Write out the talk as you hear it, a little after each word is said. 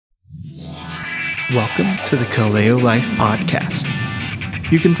Welcome to the Kaleo Life Podcast.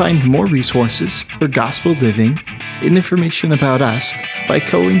 You can find more resources for gospel living and information about us by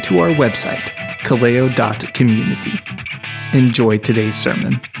going to our website, kaleo.community. Enjoy today's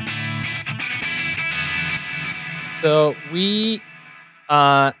sermon. So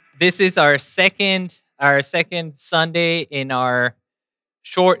this is our second Sunday in our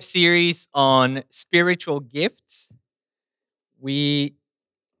short series on spiritual gifts. We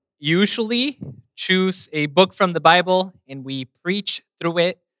usually choose a book from the Bible and we preach through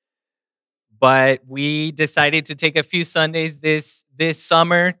it, but we decided to take a few Sundays this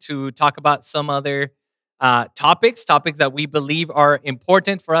summer to talk about some other topics that we believe are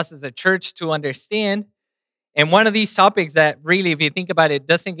important for us as a church to understand. And one of these topics that really, if you think about it,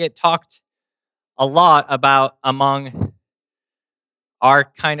 doesn't get talked a lot about among our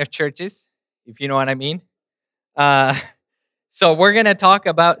kind of churches, if you know what I mean. So we're going to talk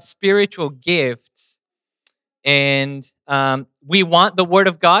about spiritual gifts. And we want the Word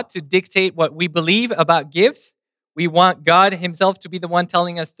of God to dictate what we believe about gifts. We want God himself to be the one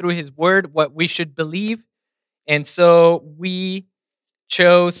telling us through his Word what we should believe. And so we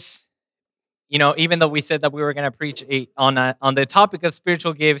chose, even though we said that we were going to preach on the topic of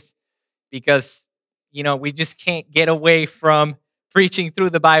spiritual gifts, because, we just can't get away from preaching through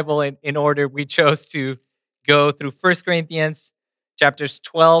the Bible in order, we chose to go through 1 Corinthians chapters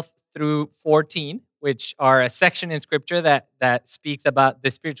 12 through 14, which are a section in Scripture that speaks about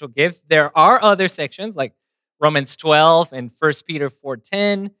the spiritual gifts. There are other sections like Romans 12 and 1 Peter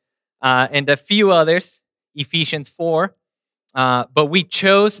 4:10, and a few others, Ephesians 4. But we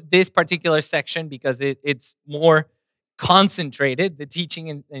chose this particular section because it's more concentrated. The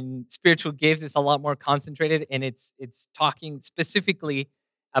teaching in spiritual gifts is a lot more concentrated, and it's talking specifically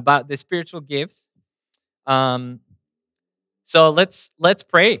about the spiritual gifts. So let's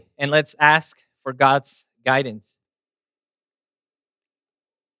pray and let's ask for God's guidance.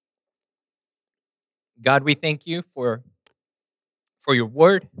 God, we thank you for your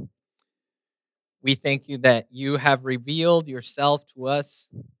word. We thank you that you have revealed yourself to us,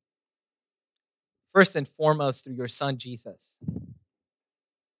 first and foremost through your Son, Jesus.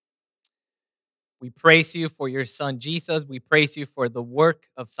 We praise you for your Son, Jesus. We praise you for the work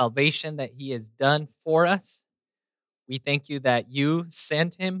of salvation that he has done for us. We thank you that you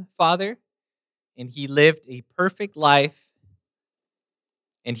sent him, Father, and he lived a perfect life,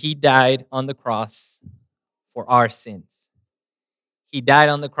 and he died on the cross for our sins. He died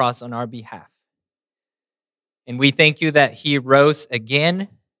on the cross on our behalf. And we thank you that he rose again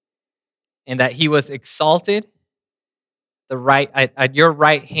and that he was exalted at your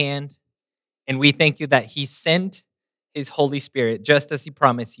right hand. And we thank you that he sent his Holy Spirit just as he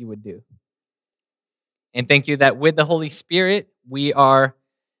promised he would do. And thank you that with the Holy Spirit, we are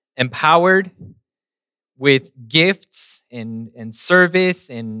empowered with gifts and service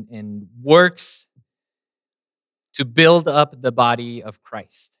and works to build up the body of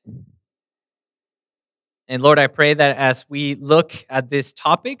Christ. And Lord, I pray that as we look at this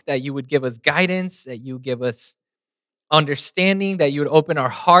topic, that you would give us guidance, that you give us understanding, that you would open our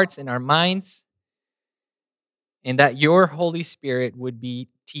hearts and our minds, and that your Holy Spirit would be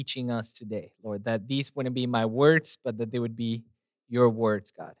teaching us today, Lord, that these wouldn't be my words, but that they would be your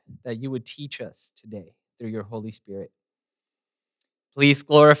words, God, that you would teach us today through your Holy Spirit. Please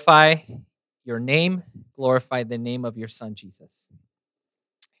glorify your name, glorify the name of your Son, Jesus.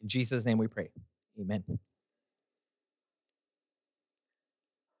 In Jesus' name we pray. Amen.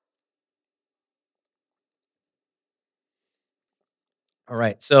 All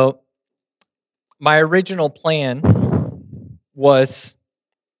right, so my original plan was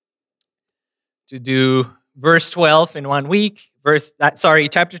to do verse 12 in 1 week,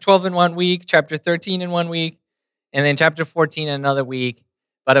 chapter 12 in 1 week, chapter 13 in 1 week, and then chapter 14 in another week.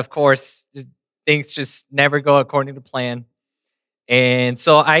 But of course, things just never go according to plan. And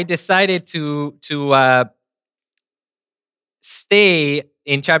so I decided to stay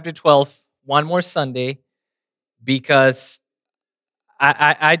in chapter 12 one more Sunday because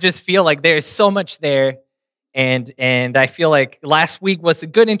I just feel like there's so much there, and I feel like last week was a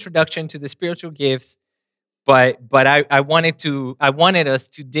good introduction to the spiritual gifts, but I wanted us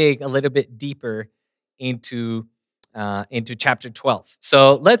to dig a little bit deeper into chapter 12.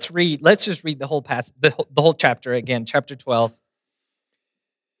 So let's just read the whole the whole chapter again, chapter 12,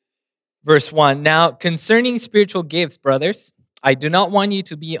 verse 1. Now, concerning spiritual gifts, brothers, I do not want you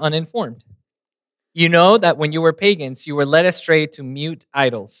to be uninformed. You know that when you were pagans, you were led astray to mute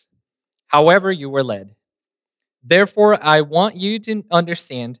idols, however you were led. Therefore, I want you to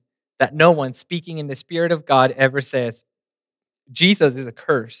understand that no one speaking in the Spirit of God ever says, Jesus is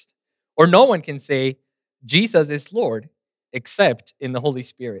accursed, Or no one can say Jesus is Lord except in the Holy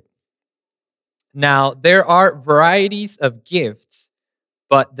Spirit. Now, there are varieties of gifts,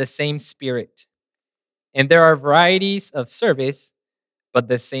 but the same Spirit. And there are varieties of service, but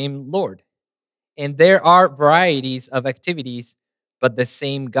the same Lord. And there are varieties of activities, but the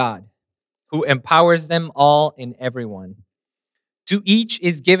same God, who empowers them all in everyone. To each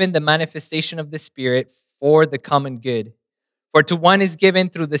is given the manifestation of the Spirit for the common good. For to one is given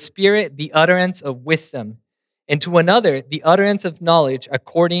through the Spirit the utterance of wisdom, and to another the utterance of knowledge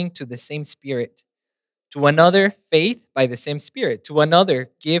according to the same Spirit. To another, faith by the same Spirit. To another,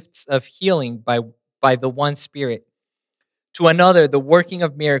 gifts of healing by the one Spirit. To another, the working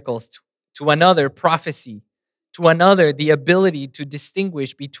of miracles. To another, prophecy. To another, the ability to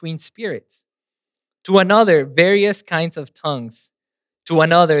distinguish between spirits. To another, various kinds of tongues. To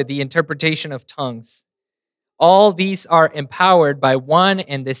another, the interpretation of tongues. All these are empowered by one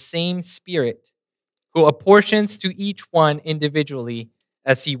and the same Spirit, who apportions to each one individually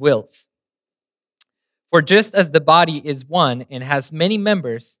as he wills. For just as the body is one and has many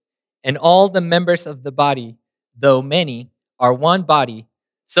members, and all the members of the body, though many, are one body,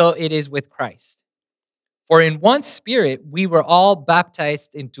 so it is with Christ. For in one Spirit we were all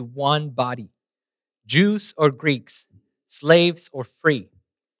baptized into one body, Jews or Greeks, slaves or free,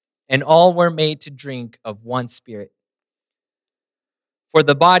 and all were made to drink of one Spirit. For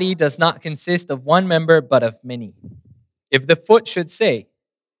the body does not consist of one member, but of many. If the foot should say,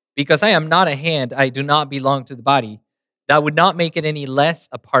 because I am not a hand, I do not belong to the body, that would not make it any less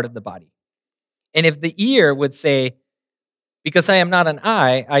a part of the body. And if the ear would say, because I am not an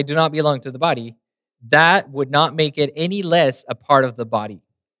eye, I do not belong to the body, that would not make it any less a part of the body.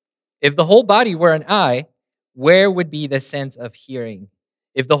 If the whole body were an eye, where would be the sense of hearing?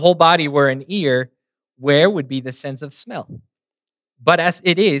 If the whole body were an ear, where would be the sense of smell? But as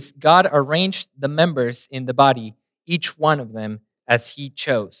it is, God arranged the members in the body, each one of them, as he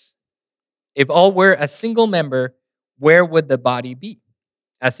chose. If all were a single member, where would the body be?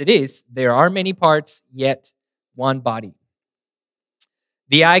 As it is, there are many parts, yet one body.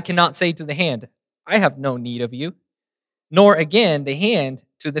 The eye cannot say to the hand, I have no need of you, nor again the hand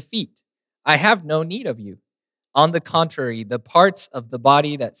to the feet, I have no need of you. On the contrary, the parts of the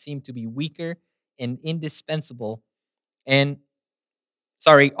body that seem to be weaker and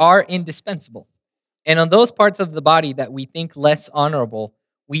are indispensable. And on those parts of the body that we think less honorable,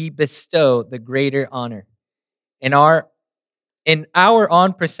 we bestow the greater honor. And our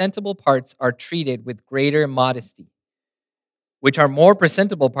unpresentable parts are treated with greater modesty, which our more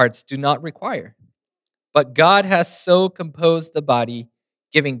presentable parts do not require. But God has so composed the body,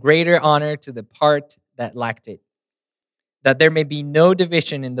 giving greater honor to the part that lacked it, that there may be no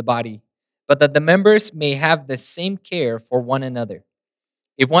division in the body, but that the members may have the same care for one another.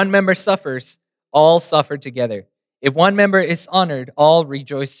 If one member suffers, all suffer together. If one member is honored, all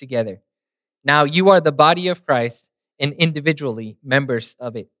rejoice together. Now you are the body of Christ, and individually members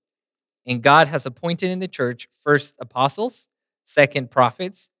of it. And God has appointed in the church first apostles, second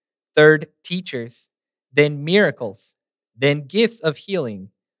prophets, third teachers, then miracles, then gifts of healing,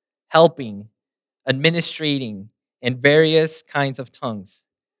 helping, administrating, and various kinds of tongues.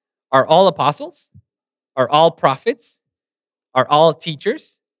 Are all apostles? Are all prophets? Are all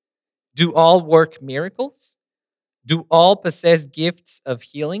teachers? Do all work miracles? Do all possess gifts of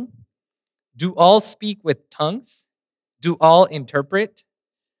healing? Do all speak with tongues? Do all interpret?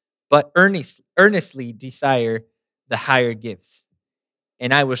 But earnestly desire the higher gifts,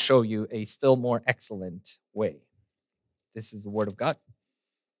 and I will show you a still more excellent way. This is the word of God.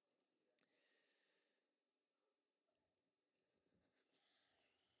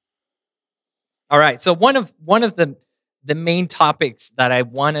 All right, so one of the main topics that I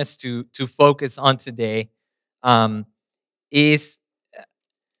want us to focus on today is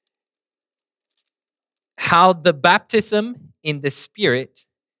how the baptism in the Spirit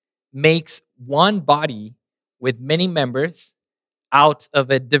makes one body with many members out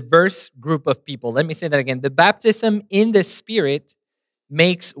of a diverse group of people. Let me say that again. The baptism in the Spirit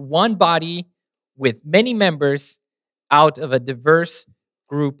makes one body with many members out of a diverse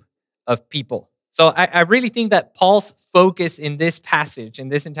group of people. So I really think that Paul's focus in this passage, in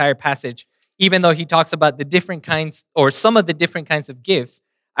this entire passage, even though he talks about the different kinds or some of the different kinds of gifts,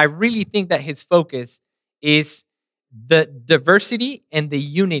 I really think that his focus is the diversity and the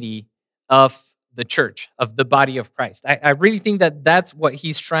unity of the church, of the body of Christ. I really think that that's what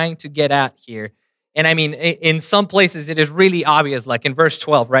he's trying to get at here. And I mean, in some places it is really obvious, like in verse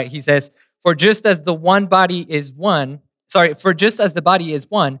 12, right? He says, for just as the body is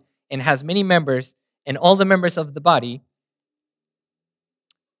one and has many members, and all the members of the body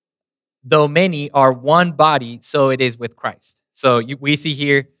though many are one body, so it is with Christ. So we see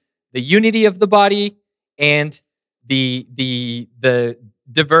here the unity of the body and the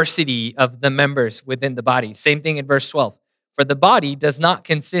diversity of the members within the body. Same thing in verse 12. For the body does not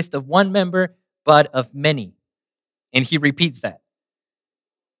consist of one member, but of many. And he repeats that.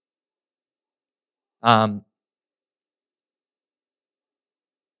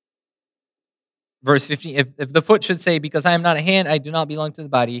 Verse 15, if the foot should say, because I am not a hand, I do not belong to the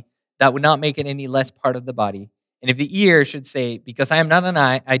body, that would not make it any less part of the body. And if the ear should say, because I am not an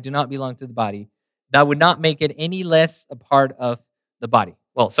eye, I do not belong to the body, that would not make it any less a part of the body.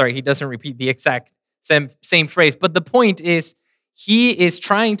 Well, sorry, he doesn't repeat the exact same phrase, but the point is, he is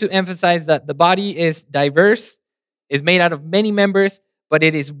trying to emphasize that the body is diverse, is made out of many members, but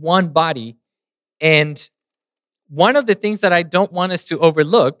it is one body. And one of the things that I don't want us to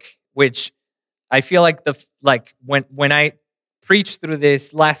overlook, which I feel like when I preached through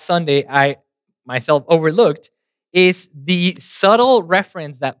this last Sunday, I myself overlooked, is the subtle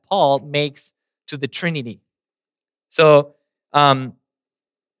reference that Paul makes to the Trinity. So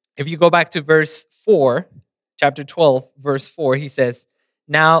if you go back to verse 4, chapter 12, verse 4, he says,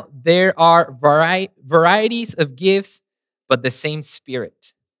 now there are varieties of gifts, but the same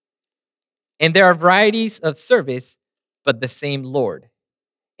Spirit. And there are varieties of service, but the same Lord.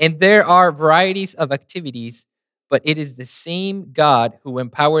 And there are varieties of activities, but it is the same God who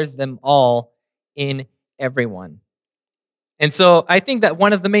empowers them all in everyone. And so I think that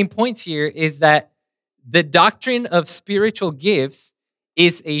one of the main points here is that the doctrine of spiritual gifts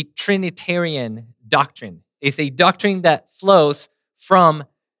is a Trinitarian doctrine. It's a doctrine that flows from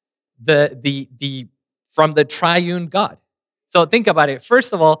the triune God. So think about it.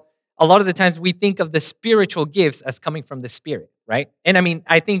 First of all, a lot of the times we think of the spiritual gifts as coming from the Spirit, right? And I mean,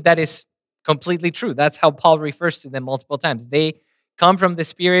 I think that is completely true. That's how Paul refers to them multiple times. They come from the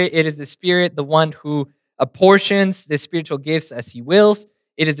Spirit. It is the Spirit, the one who apportions the spiritual gifts as he wills.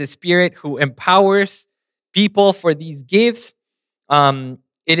 It is the Spirit who empowers people for these gifts.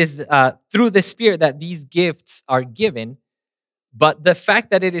 It is through the Spirit that these gifts are given. But the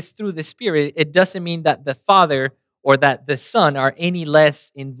fact that it is through the Spirit, it doesn't mean that the Father or that the Son are any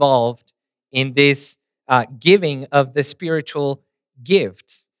less involved in this giving of the spiritual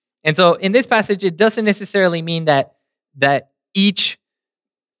gifts. And so in this passage, it doesn't necessarily mean that each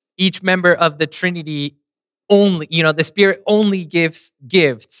member of the Trinity only, the Spirit only gives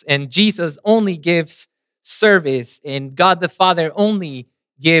gifts, and Jesus only gives service, and God the Father only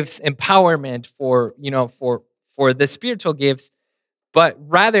gives empowerment for the spiritual gifts. But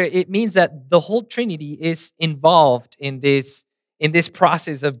rather, it means that the whole Trinity is involved in this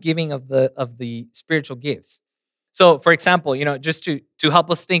process of giving of the spiritual gifts. So, for example, just to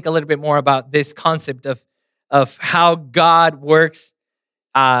help us think a little bit more about this concept of how God works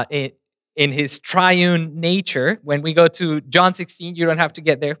in His triune nature. When we go to John 16, you don't have to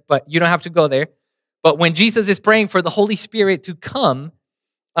get there, but you don't have to go there. But when Jesus is praying for the Holy Spirit to come,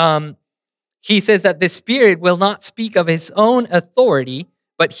 he says that the Spirit will not speak of his own authority,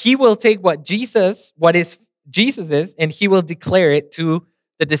 but he will take what Jesus is, and he will declare it to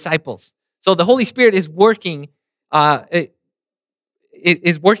the disciples. So the Holy Spirit is working,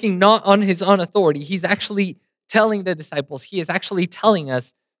 is working not on his own authority. He's actually telling the disciples. He is actually telling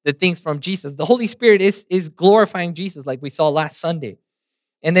us the things from Jesus. The Holy Spirit is glorifying Jesus, like we saw last Sunday.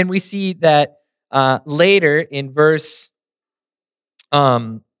 And then we see that later in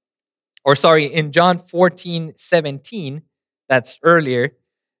in John 14:17, that's earlier,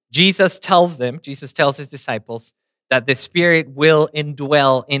 Jesus tells his disciples that the Spirit will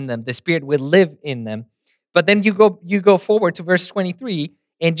indwell in them. The Spirit will live in them. But then you go forward to verse 23,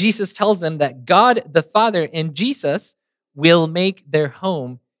 and Jesus tells them that God the Father and Jesus will make their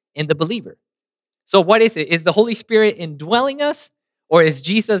home in the believer. So what is it? Is the Holy Spirit indwelling us, or is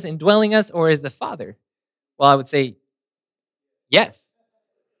Jesus indwelling us, or is the Father? Well, I would say yes,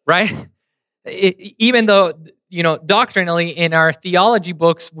 right? Even though, doctrinally in our theology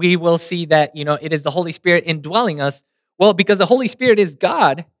books, we will see that, it is the Holy Spirit indwelling us. Well, because the Holy Spirit is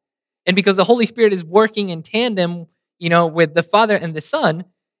God, and because the Holy Spirit is working in tandem, with the Father and the Son,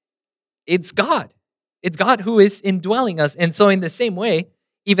 it's God. It's God who is indwelling us. And so in the same way,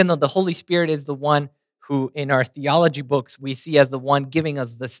 even though the Holy Spirit is the one who in our theology books we see as the one giving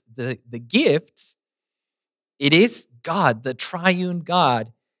us the gifts, it is God, the triune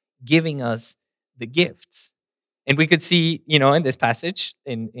God, giving us the gifts. And we could see, in this passage,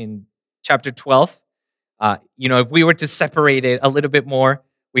 in chapter 12, if we were to separate it a little bit more,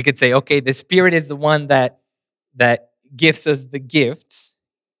 we could say, okay, the Spirit is the one that gives us the gifts,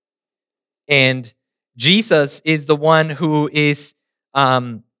 and Jesus is the one who is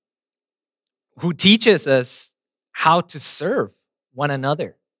who teaches us how to serve one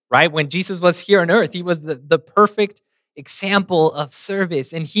another, right? When Jesus was here on earth, he was the perfect example of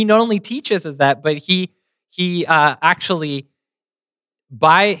service. And he not only teaches us that, but he actually,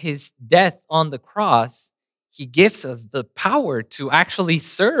 by his death on the cross, he gives us the power to actually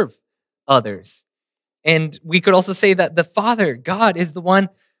serve others. And we could also say that the Father, God, is the one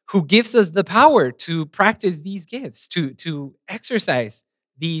who gives us the power to practice these gifts, to exercise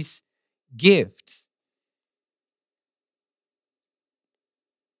these gifts.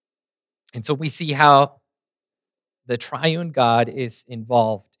 And so we see how the triune God is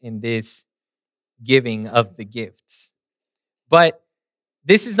involved in this giving of the gifts. But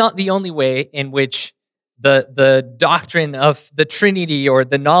this is not the only way in which the doctrine of the Trinity or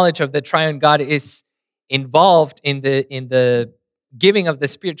the knowledge of the triune God is involved in the giving of the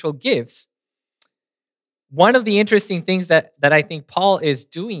spiritual gifts. One of the interesting things that I think Paul is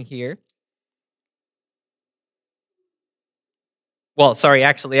doing here, well, sorry,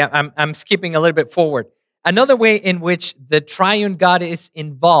 actually, I'm skipping a little bit forward. Another way in which the triune God is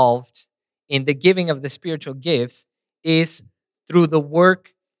involved in the giving of the spiritual gifts is through the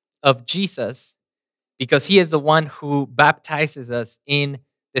work of Jesus, because he is the one who baptizes us in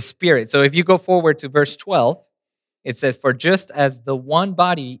the Spirit. So if you go forward to verse 12, it says, for just as the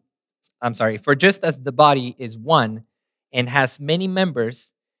body is one and has many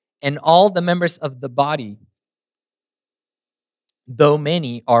members, and all the members of the body, though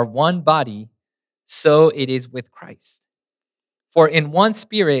many, are one body, so it is with Christ. For in one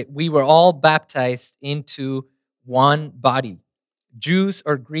Spirit we were all baptized into one body, Jews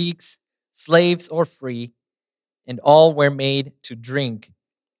or Greeks, slaves or free, and all were made to drink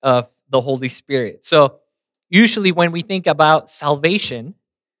of the Holy Spirit. So usually when we think about salvation,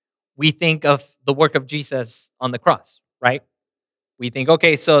 we think of the work of Jesus on the cross, right? We think,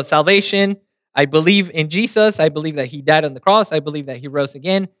 okay, so salvation, I believe in Jesus, I believe that he died on the cross, I believe that he rose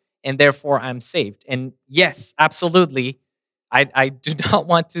again, and therefore I'm saved. And yes, absolutely, I do not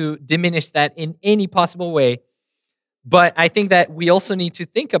want to diminish that in any possible way, but I think that we also need to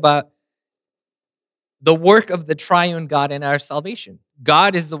think about the work of the triune God in our salvation.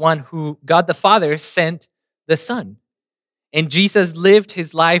 God is the one who, God the Father sent the Son, and Jesus lived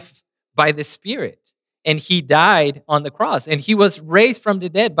his life by the Spirit, and he died on the cross, and he was raised from the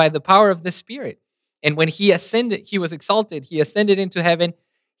dead by the power of the Spirit. And when he ascended, he was exalted, he ascended into heaven,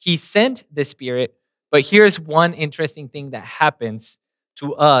 he sent the Spirit. But here's one interesting thing that happens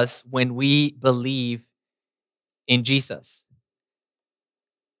to us when we believe in Jesus.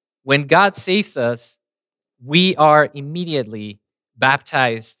 When God saves us, we are immediately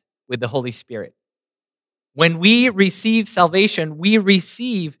baptized with the Holy Spirit. When we receive salvation, we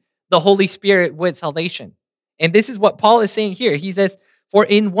receive the Holy Spirit with salvation. And this is what Paul is saying here. He says, for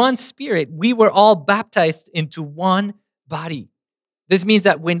in one Spirit, we were all baptized into one body. This means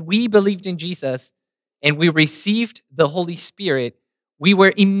that when we believed in Jesus and we received the Holy Spirit, we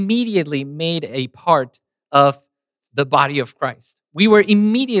were immediately made a part of the body of Christ. We were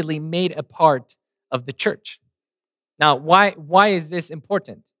immediately made a part of the church. Now, why is this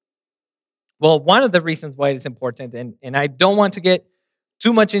important? Well, one of the reasons why it's important, and I don't want to get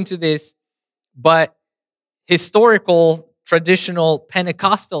too much into this, but historical, traditional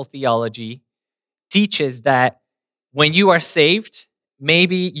Pentecostal theology teaches that when you are saved,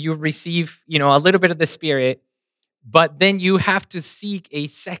 maybe you receive, a little bit of the Spirit, but then you have to seek a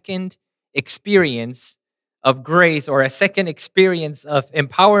second experience of grace or a second experience of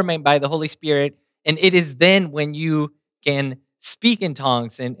empowerment by the Holy Spirit. And it is then when you can speak in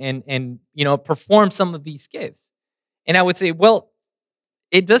tongues and perform some of these gifts. And I would say, well,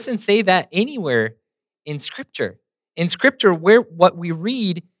 it doesn't say that anywhere in Scripture. In Scripture, what we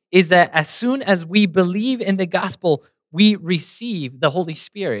read is that as soon as we believe in the gospel, we receive the Holy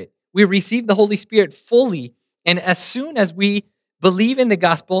Spirit. We receive the Holy Spirit fully. And as soon as we believe in the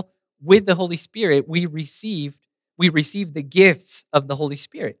gospel with the Holy Spirit, we receive the gifts of the Holy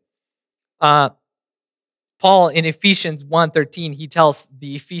Spirit. Paul in Ephesians 1:13, he tells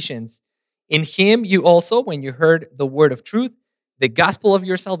the Ephesians, in him you also, when you heard the word of truth, the gospel of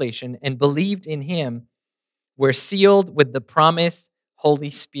your salvation, and believed in him, were sealed with the promised Holy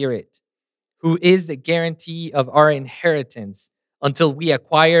Spirit, who is the guarantee of our inheritance until we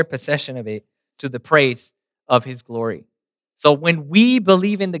acquire possession of it to the praise of his glory. So when we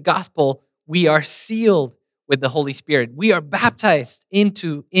believe in the gospel, we are sealed with the Holy Spirit. We are baptized in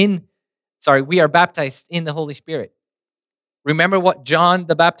the Holy Spirit. Remember what John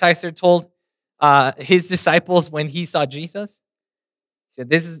the Baptizer told his disciples when he saw Jesus? He said,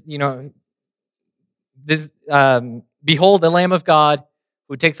 behold the Lamb of God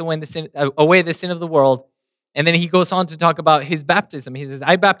who takes away the sin of the world. And then he goes on to talk about his baptism. He says,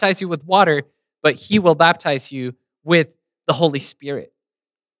 I baptize you with water, but he will baptize you with the Holy Spirit.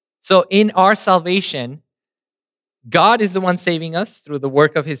 So in our salvation, God is the one saving us through the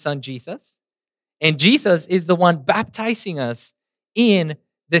work of his son Jesus. And Jesus is the one baptizing us in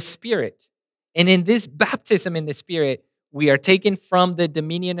the Spirit. And in this baptism in the Spirit, we are taken from the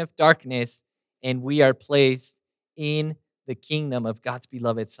dominion of darkness and we are placed in the kingdom of God's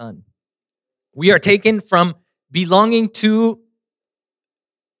beloved Son. We are taken from belonging to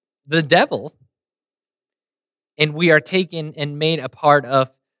the devil, and we are taken and made a part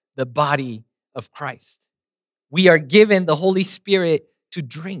of the body of Christ. We are given the Holy Spirit to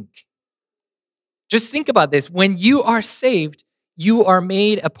drink. Just think about this. When you are saved, you are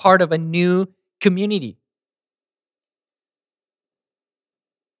made a part of a new community.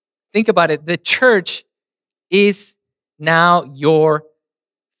 Think about it. The church is now your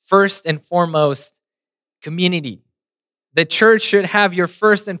first and foremost community. The church should have your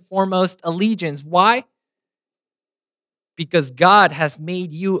first and foremost allegiance. Why? Because God has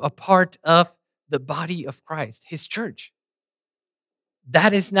made you a part of the body of Christ, his church.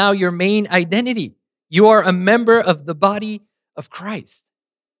 That is now your main identity. You are a member of the body of Christ.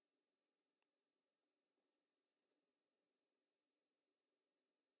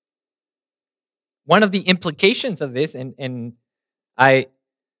 One of the implications of this, and I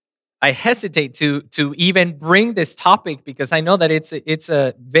hesitate to even bring this topic because I know that it's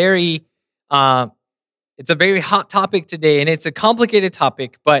a very hot topic today, and it's a complicated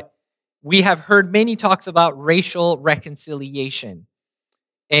topic, but we have heard many talks about racial reconciliation.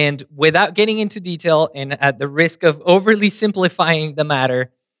 And without getting into detail and at the risk of overly simplifying the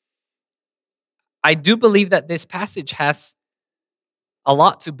matter, I do believe that this passage has a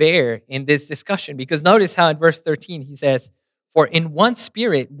lot to bear in this discussion, because notice how in verse 13 he says, for in one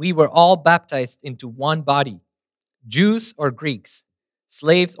Spirit we were all baptized into one body, Jews or Greeks,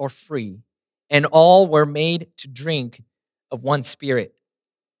 slaves or free, and all were made to drink of one Spirit.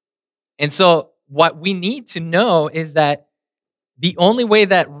 And so what we need to know is that the only way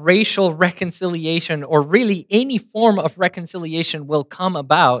that racial reconciliation, or really any form of reconciliation, will come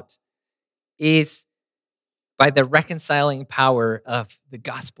about is by the reconciling power of the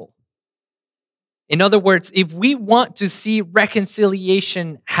gospel. In other words, if we want to see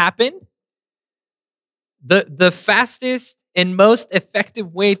reconciliation happen, the fastest and most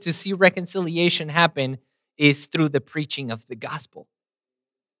effective way to see reconciliation happen is through the preaching of the gospel.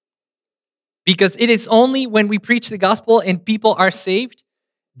 Because it is only when we preach the gospel and people are saved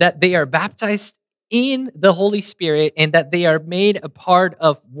that they are baptized in the Holy Spirit and that they are made a part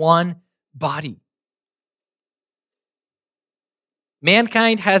of one body.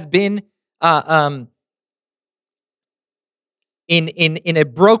 Mankind has been in a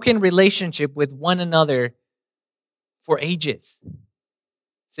broken relationship with one another for ages.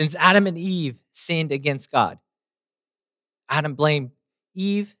 Since Adam and Eve sinned against God. Adam blamed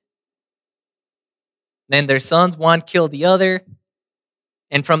Eve. Then their sons, one killed the other.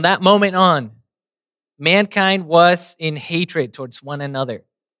 And from that moment on, mankind was in hatred towards one another.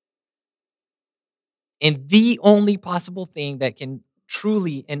 And the only possible thing that can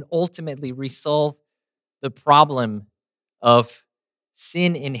truly and ultimately resolve the problem of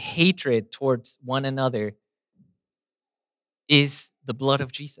sin and hatred towards one another is the blood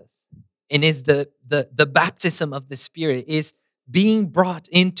of Jesus. And is the baptism of the Spirit, is being brought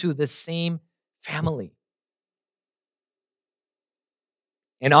into the same family.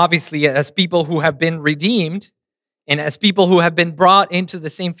 And obviously, as people who have been redeemed, and as people who have been brought into the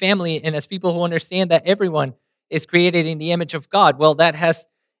same family, and as people who understand that everyone is created in the image of God, well, that has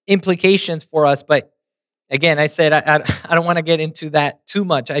implications for us. But again, I said I don't want to get into that too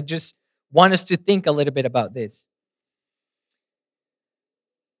much. I just want us to think a little bit about this.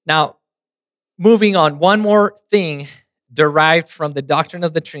 Now, moving on, one more thing derived from the doctrine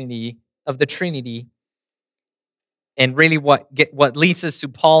of the Trinity, and really what leads us to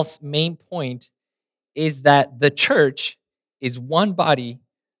Paul's main point is that the church is one body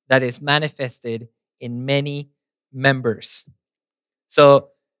that is manifested in many members. So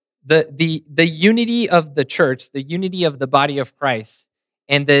the unity of the church, the unity of the body of Christ,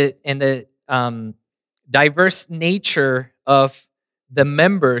 and the diverse nature of the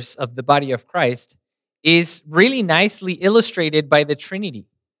members of the body of Christ is really nicely illustrated by the Trinity,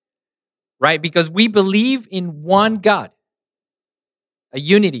 right? Because we believe in one God, a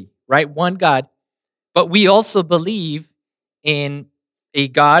unity, right? One God. But we also believe in a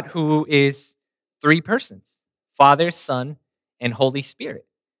God who is three persons, Father, Son, and Holy Spirit.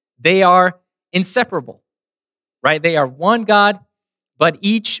 They are inseparable, right? They are one God, But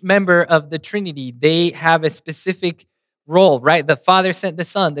each member of the Trinity, they have a specific role, right? The Father sent the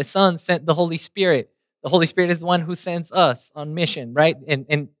Son sent the Holy Spirit. The Holy Spirit is the one who sends us on mission, right?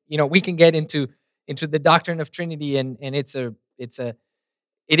 And we can get into the doctrine of Trinity, and it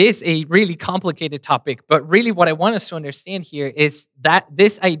is a really complicated topic. But really, what I want us to understand here is that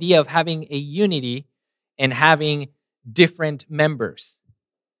this idea of having a unity and having different members.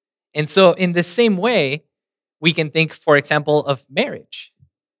 And so, in the same way, we can think, for example, of marriage.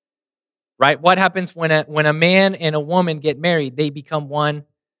 Right? What happens when a man and a woman get married? They become one.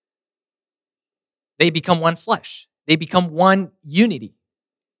 They become one flesh. They become one unity,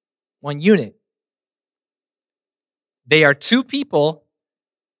 one unit. They are two people,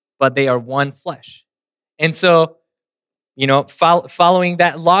 but they are one flesh. And so, following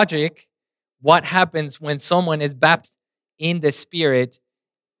that logic, what happens when someone is baptized in the Spirit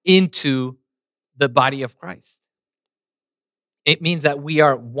into the body of Christ? It means that we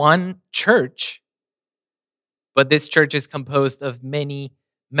are one church, but this church is composed of many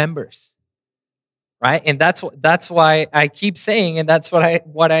members, right? And that's why I keep saying, and that's why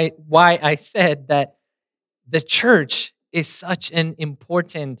I said that the church is such an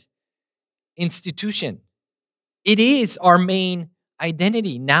important institution. It is our main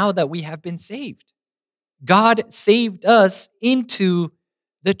identity now that we have been saved. God saved us into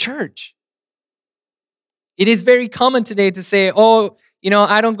the church. It is very common today to say, oh,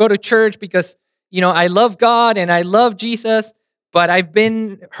 I don't go to church because, I love God and I love Jesus, but I've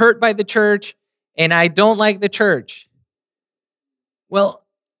been hurt by the church and I don't like the church. Well,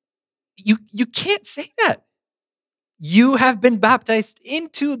 you can't say that. You have been baptized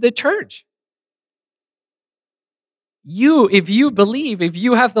into the church. If you believe, if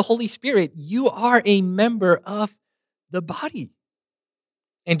you have the Holy Spirit, you are a member of the body.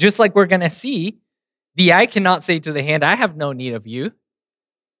 And just like we're going to see, the eye cannot say to the hand, I have no need of you.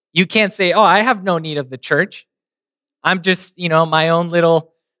 You can't say, oh, I have no need of the church. I'm just, my own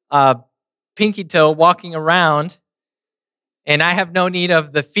little pinky toe walking around, and I have no need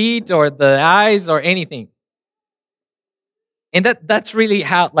of the feet or the eyes or anything. And that's really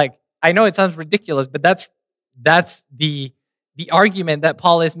how, I know it sounds ridiculous, but that's the argument that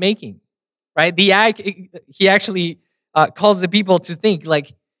Paul is making, right? The eye, he actually calls the people to think,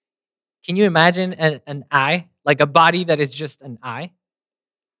 can you imagine an eye, like a body that is just an eye?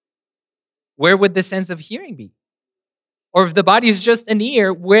 Where would the sense of hearing be? Or if the body is just an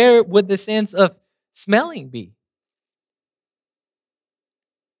ear, where would the sense of smelling be?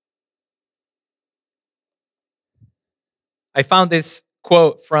 I found this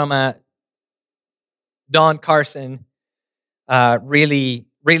quote from Don Carson really,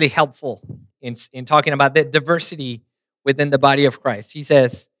 really helpful in talking about the diversity within the body of Christ. He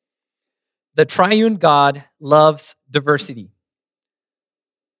says, the triune God loves diversity.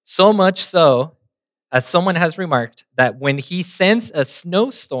 So much so, as someone has remarked, that when he sends a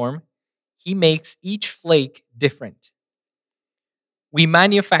snowstorm, he makes each flake different. We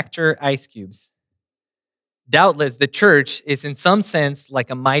manufacture ice cubes. Doubtless, the church is in some sense like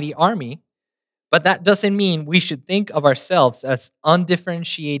a mighty army, but that doesn't mean we should think of ourselves as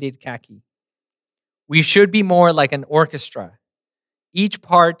undifferentiated khaki. We should be more like an orchestra, each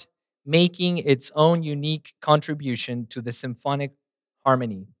part making its own unique contribution to the symphonic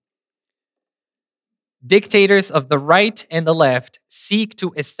harmony. Dictators of the right and the left seek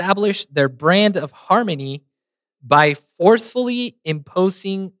to establish their brand of harmony by forcefully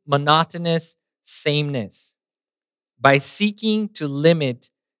imposing monotonous sameness, by seeking to limit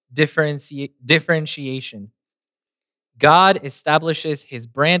differentiation. God establishes his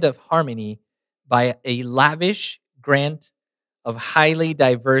brand of harmony by a lavish grant of highly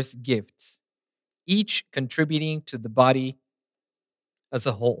diverse gifts, each contributing to the body as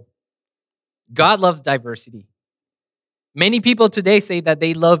a whole. God loves diversity. Many people today say that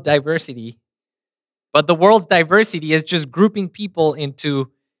they love diversity, but the world's diversity is just grouping people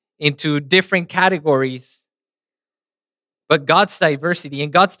into different categories. But God's diversity,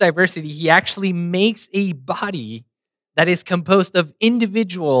 he actually makes a body that is composed of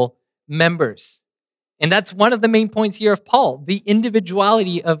individual members. And that's one of the main points here of Paul, the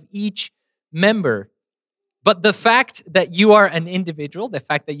individuality of each member. But the fact that you are an individual, the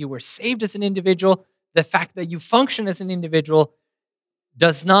fact that you were saved as an individual, the fact that you function as an individual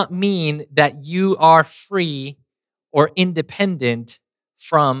does not mean that you are free or independent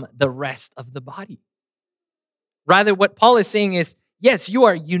from the rest of the body. Rather, what Paul is saying is, yes, you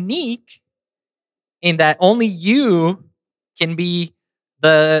are unique in that only you can be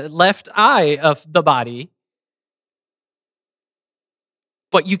the left eye of the body,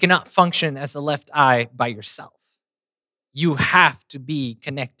 but you cannot function as a left eye by yourself. You have to be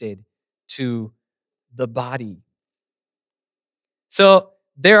connected to the body. So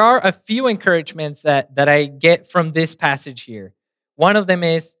there are a few encouragements that I get from this passage here. One of them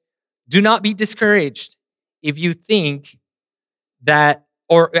is, do not be discouraged if you think that,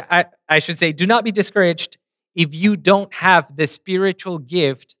 or I should say, do not be discouraged if you don't have the spiritual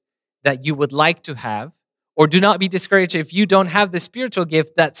gift that you would like to have, or do not be discouraged if you don't have the spiritual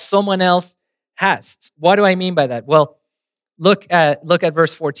gift that someone else has. What do I mean by that? Well, look at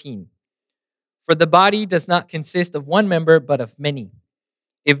verse 14. For the body does not consist of one member, but of many.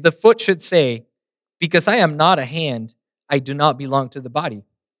 If the foot should say, because I am not a hand, I do not belong to the body,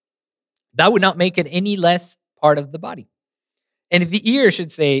 that would not make it any less part of the body. And if the ear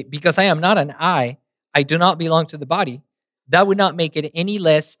should say, because I am not an eye, I do not belong to the body, that would not make it any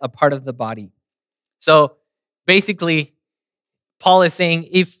less a part of the body. So basically, Paul is saying,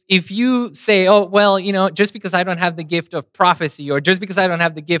 if you say, oh, well, just because I don't have the gift of prophecy, or just because I don't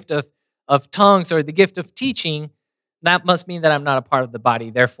have the gift of tongues or the gift of teaching, that must mean that I'm not a part of the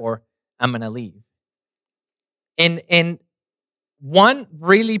body. Therefore, I'm going to leave. And one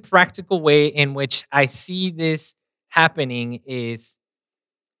really practical way in which I see this happening is,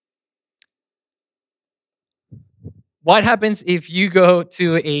 what happens if you go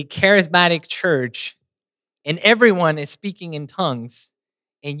to a charismatic church and everyone is speaking in tongues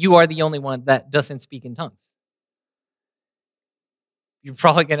and you are the only one that doesn't speak in tongues? You're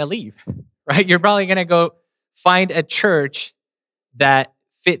probably going to leave, right? You're probably going to go find a church that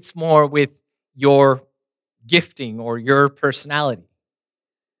fits more with your gifting or your personality.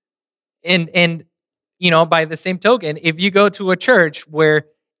 And by the same token, if you go to a church where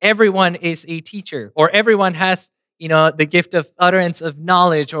everyone is a teacher, or everyone has, the gift of utterance of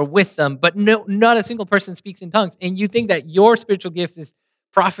knowledge or wisdom, but not a single person speaks in tongues, and you think that your spiritual gifts is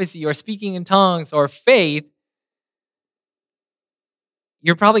prophecy or speaking in tongues or faith,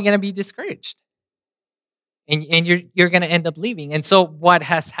 you're probably going to be discouraged. And you're going to end up leaving. And so what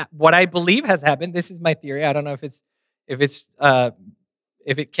I believe has happened, this is my theory. I don't know if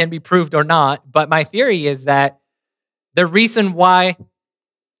it can be proved or not, but my theory is that the reason why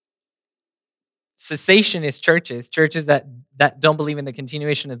cessationist churches that don't believe in the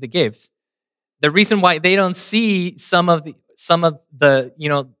continuation of the gifts, the reason why they don't see some of the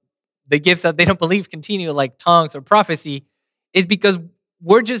the gifts that they don't believe continue, like tongues or prophecy, is because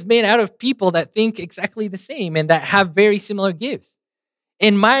we're just made out of people that think exactly the same and that have very similar gifts.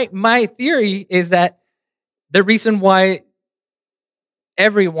 And my theory is that the reason why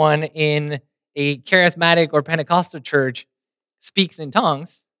everyone in a charismatic or Pentecostal church speaks in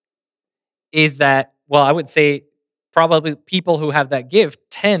tongues is that, well, I would say probably people who have that gift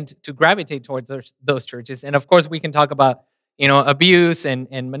tend to gravitate towards those churches. And of course, we can talk about, abuse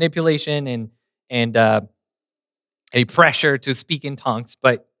and manipulation and a pressure to speak in tongues.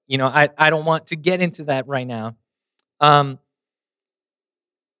 But, I don't want to get into that right now. But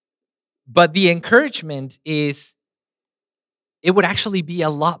the encouragement is, it would actually be a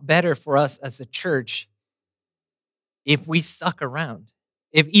lot better for us as a church if we stuck around.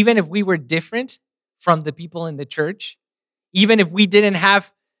 Even if we were different from the people in the church, even if we didn't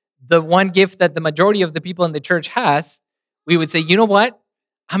have the one gift that the majority of the people in the church has, we would say, you know what?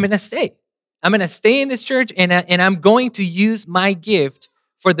 I'm going to stay. I'm going to stay in this church, and I'm going to use my gift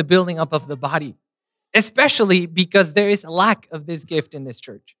for the building up of the body, especially because there is a lack of this gift in this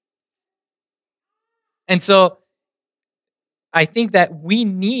church. And so I think that we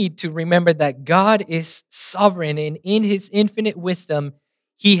need to remember that God is sovereign, and in his infinite wisdom,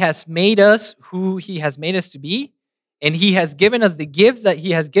 he has made us who he has made us to be, and he has given us the gifts that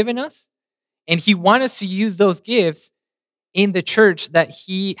he has given us, and he wants us to use those gifts in the church that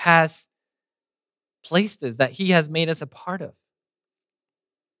he has placed us, that he has made us a part of.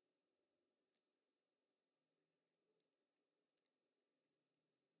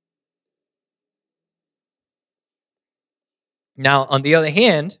 Now, on the other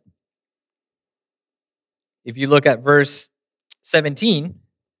hand, if you look at verse 17,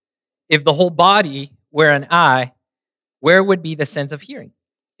 if the whole body were an eye, where would be the sense of hearing?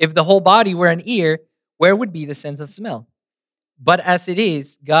 If the whole body were an ear, where would be the sense of smell? But as it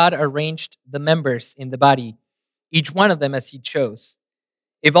is, God arranged the members in the body, each one of them as he chose.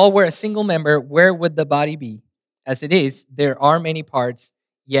 If all were a single member, where would the body be? As it is, there are many parts,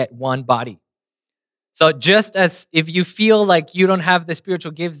 yet one body. So just as if you feel like you don't have the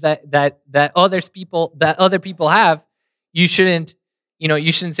spiritual gifts that other people have, you shouldn't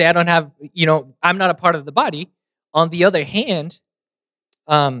say, I don't have, I'm not a part of the body. On the other hand,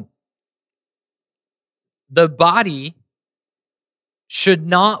 the body should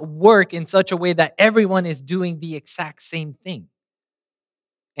not work in such a way that everyone is doing the exact same thing.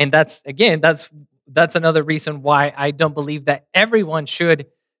 And that's another reason why I don't believe that everyone should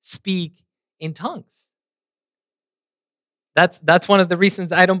speak in tongues. That's one of the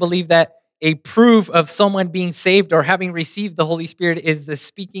reasons I don't believe that a proof of someone being saved or having received the Holy Spirit is the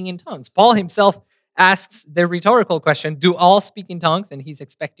speaking in tongues. Paul himself asks the rhetorical question, do all speak in tongues? And he's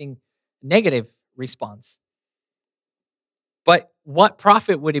expecting negative response. But what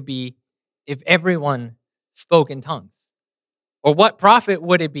profit would it be if everyone spoke in tongues? Or what profit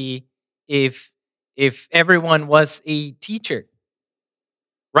would it be if everyone was a teacher?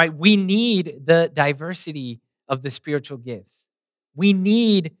 Right? We need the diversity of the spiritual gifts. We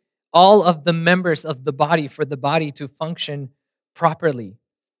need all of the members of the body for the body to function properly.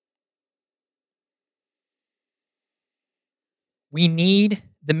 We need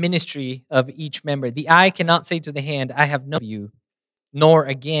the ministry of each member. The eye cannot say to the hand, I have known you, nor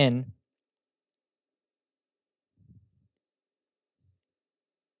again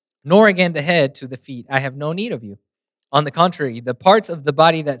the head to the feet, I have no need of you. On the contrary, the parts of the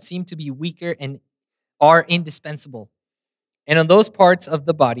body that seem to be weaker and are indispensable. And on those parts of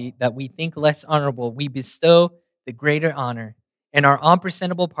the body that we think less honorable, we bestow the greater honor, and our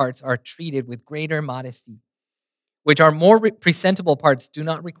unpresentable parts are treated with greater modesty, which our more presentable parts do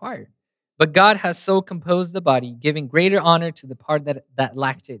not require. But God has so composed the body, giving greater honor to the part that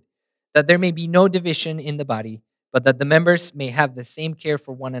lacked it, that there may be no division in the body, but that the members may have the same care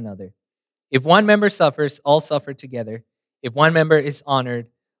for one another. If one member suffers, all suffer together. If one member is honored,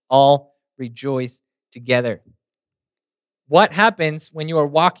 all rejoice together. What happens when you are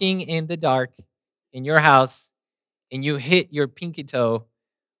walking in the dark in your house and you hit your pinky toe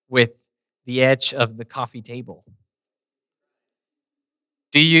with the edge of the coffee table?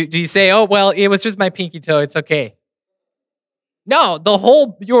 Do you say, "Oh, well, it was just my pinky toe, it's okay"? No,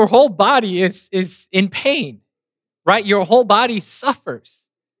 your whole body is in pain, right? Your whole body suffers.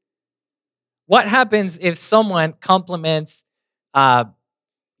 What happens if someone compliments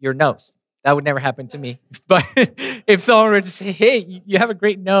your nose? That would never happen to me. But if someone were to say, "Hey, you have a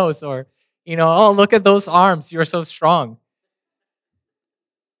great nose," or, "Oh, look at those arms, you're so strong."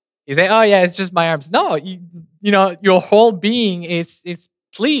 You say, "Oh yeah, it's just my arms." No, your whole being is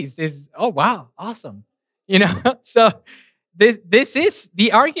pleased. Oh wow, awesome. So this is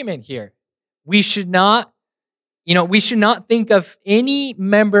the argument here. We should not think of any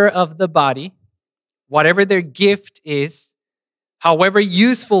member of the body, whatever their gift is, however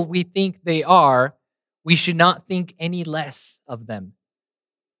useful we think they are, we should not think any less of them.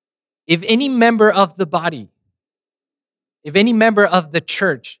 If any member of the body, if any member of the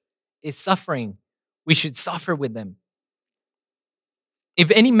church is suffering, we should suffer with them. If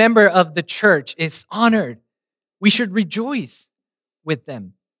any member of the church is honored, we should rejoice with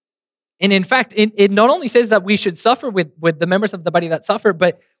them. And in fact, it not only says that we should suffer with the members of the body that suffer,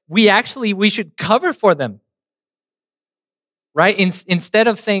 but we should cover for them. Right? Instead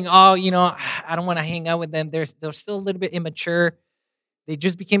of saying, "Oh, I don't want to hang out with them. They're still a little bit immature. They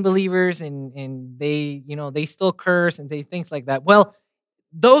just became believers and they still curse and say things like that." Well,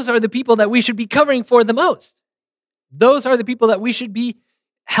 those are the people that we should be covering for the most. Those are the people that we should be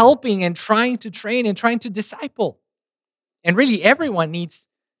helping and trying to train and trying to disciple. And really, everyone needs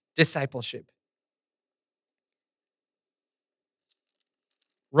discipleship.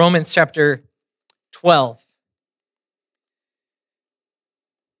 Romans chapter 12.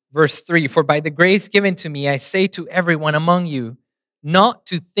 Verse 3, "For by the grace given to me, I say to everyone among you, not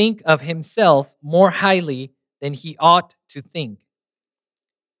to think of himself more highly than he ought to think,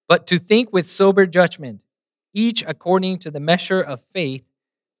 but to think with sober judgment, each according to the measure of faith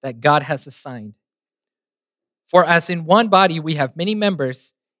that God has assigned. For as in one body we have many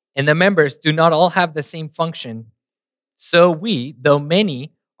members, and the members do not all have the same function, so we, though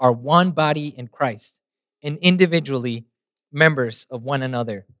many, are one body in Christ, and individually members of one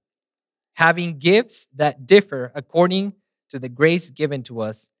another, having gifts that differ according to the grace given to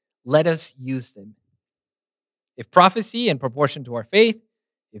us, let us use them. If prophecy, in proportion to our faith;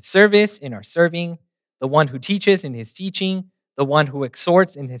 if service, in our serving; the one who teaches, in his teaching; the one who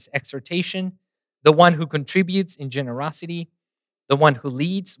exhorts, in his exhortation; the one who contributes, in generosity; the one who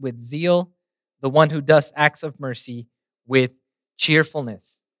leads, with zeal; the one who does acts of mercy, with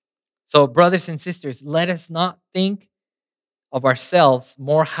cheerfulness." So, brothers and sisters, let us not think of ourselves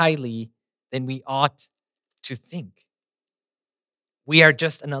more highly than we ought to think. We are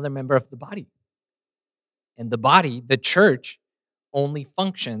just another member of the body. And the body, the church, only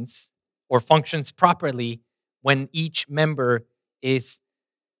functions properly when each member is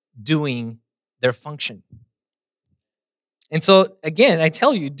doing their function. And so again, I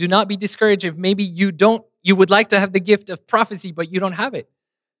tell you, do not be discouraged if maybe you would like to have the gift of prophecy, but you don't have it.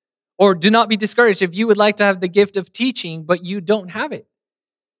 Or do not be discouraged if you would like to have the gift of teaching, but you don't have it.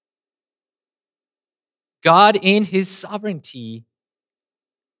 God in his sovereignty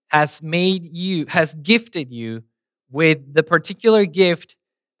has gifted you with the particular gift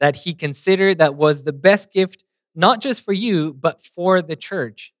that he considered that was the best gift, not just for you, but for the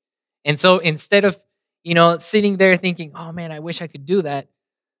church. And so instead of, sitting there thinking, oh man, I wish I could do that,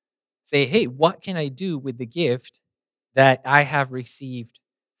 say, hey, what can I do with the gift that I have received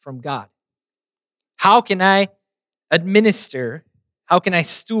from God? How can I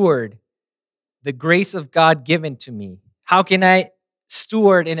steward the grace of God given to me? How can I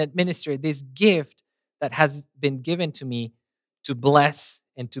steward and administer this gift that has been given to me to bless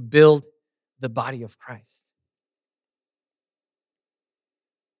and to build the body of Christ?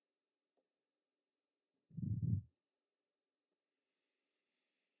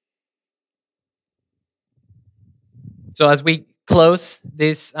 So as we close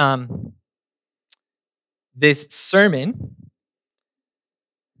this sermon,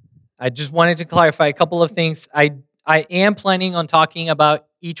 I just wanted to clarify a couple of things. I am planning on talking about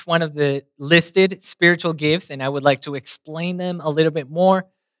each one of the listed spiritual gifts, and I would like to explain them a little bit more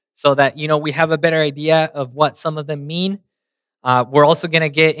so that we have a better idea of what some of them mean. We're also going to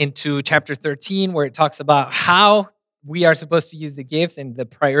get into chapter 13, where it talks about how we are supposed to use the gifts and the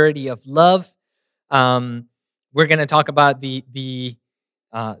priority of love. We're going to talk about the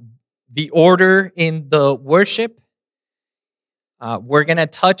order in the worship. We're going to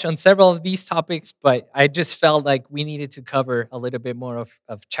touch on several of these topics, but I just felt like we needed to cover a little bit more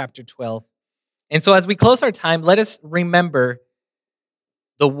of chapter 12. And so as we close our time, let us remember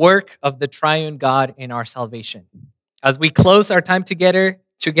the work of the triune God in our salvation. As we close our time together,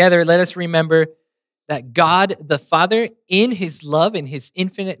 let us remember that God the Father, in his love and his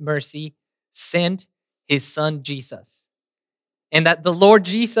infinite mercy, sent his Son Jesus. And that the Lord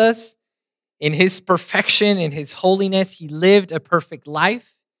Jesus, in his perfection, in his holiness, he lived a perfect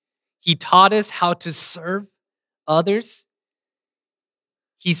life. He taught us how to serve others.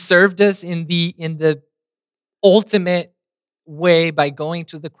 He served us in the ultimate way by going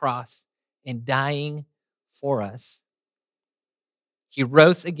to the cross and dying for us. He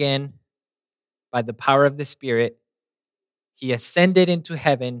rose again by the power of the Spirit. He ascended into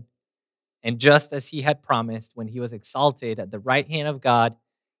heaven, and just as he had promised when he was exalted at the right hand of God,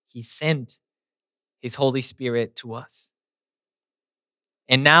 he sent his Holy Spirit to us.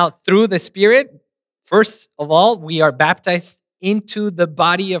 And now through the Spirit, first of all, we are baptized into the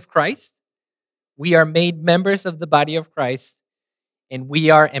body of Christ. We are made members of the body of Christ, and we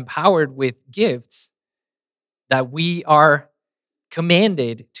are empowered with gifts that we are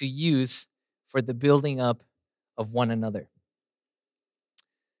commanded to use for the building up of one another.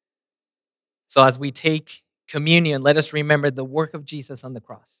 So as we take communion, let us remember the work of Jesus on the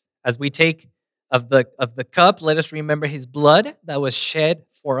cross. As we take of the cup, let us remember his blood that was shed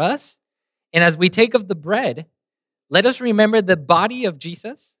for us. And as we take of the bread, let us remember the body of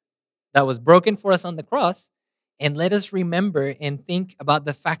Jesus that was broken for us on the cross. And let us remember and think about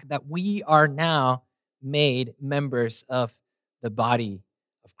the fact that we are now made members of the body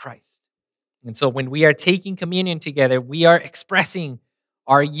of Christ. And so when we are taking communion together, we are expressing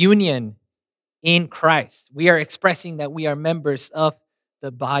our union in Christ. We are expressing that we are members of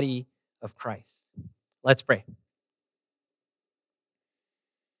the body of Christ. Let's pray.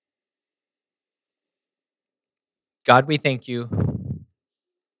 God, we thank you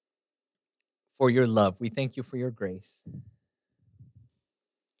for your love. We thank you for your grace.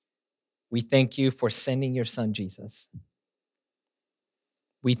 We thank you for sending your Son, Jesus.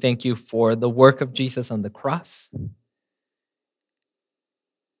 We thank you for the work of Jesus on the cross.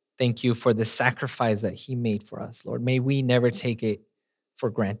 Thank you for the sacrifice that he made for us, Lord. May we never take it for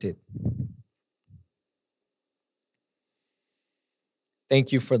granted.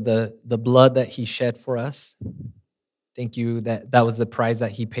 Thank you for the blood that he shed for us. Thank you that was the price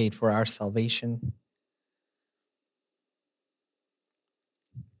that he paid for our salvation.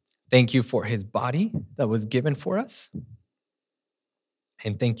 Thank you for his body that was given for us.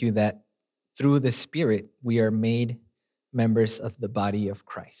 And thank you that through the Spirit, we are made members of the body of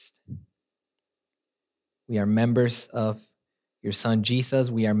Christ. We are members of your Son,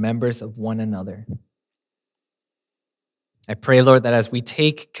 Jesus. We are members of one another. I pray, Lord, that as we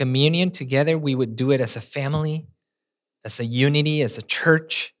take communion together, we would do it as a family, as a unity, as a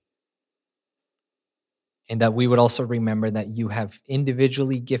church, and that we would also remember that you have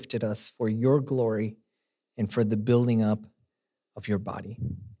individually gifted us for your glory and for the building up of your body.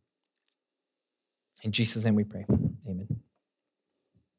 In Jesus' name we pray. Amen.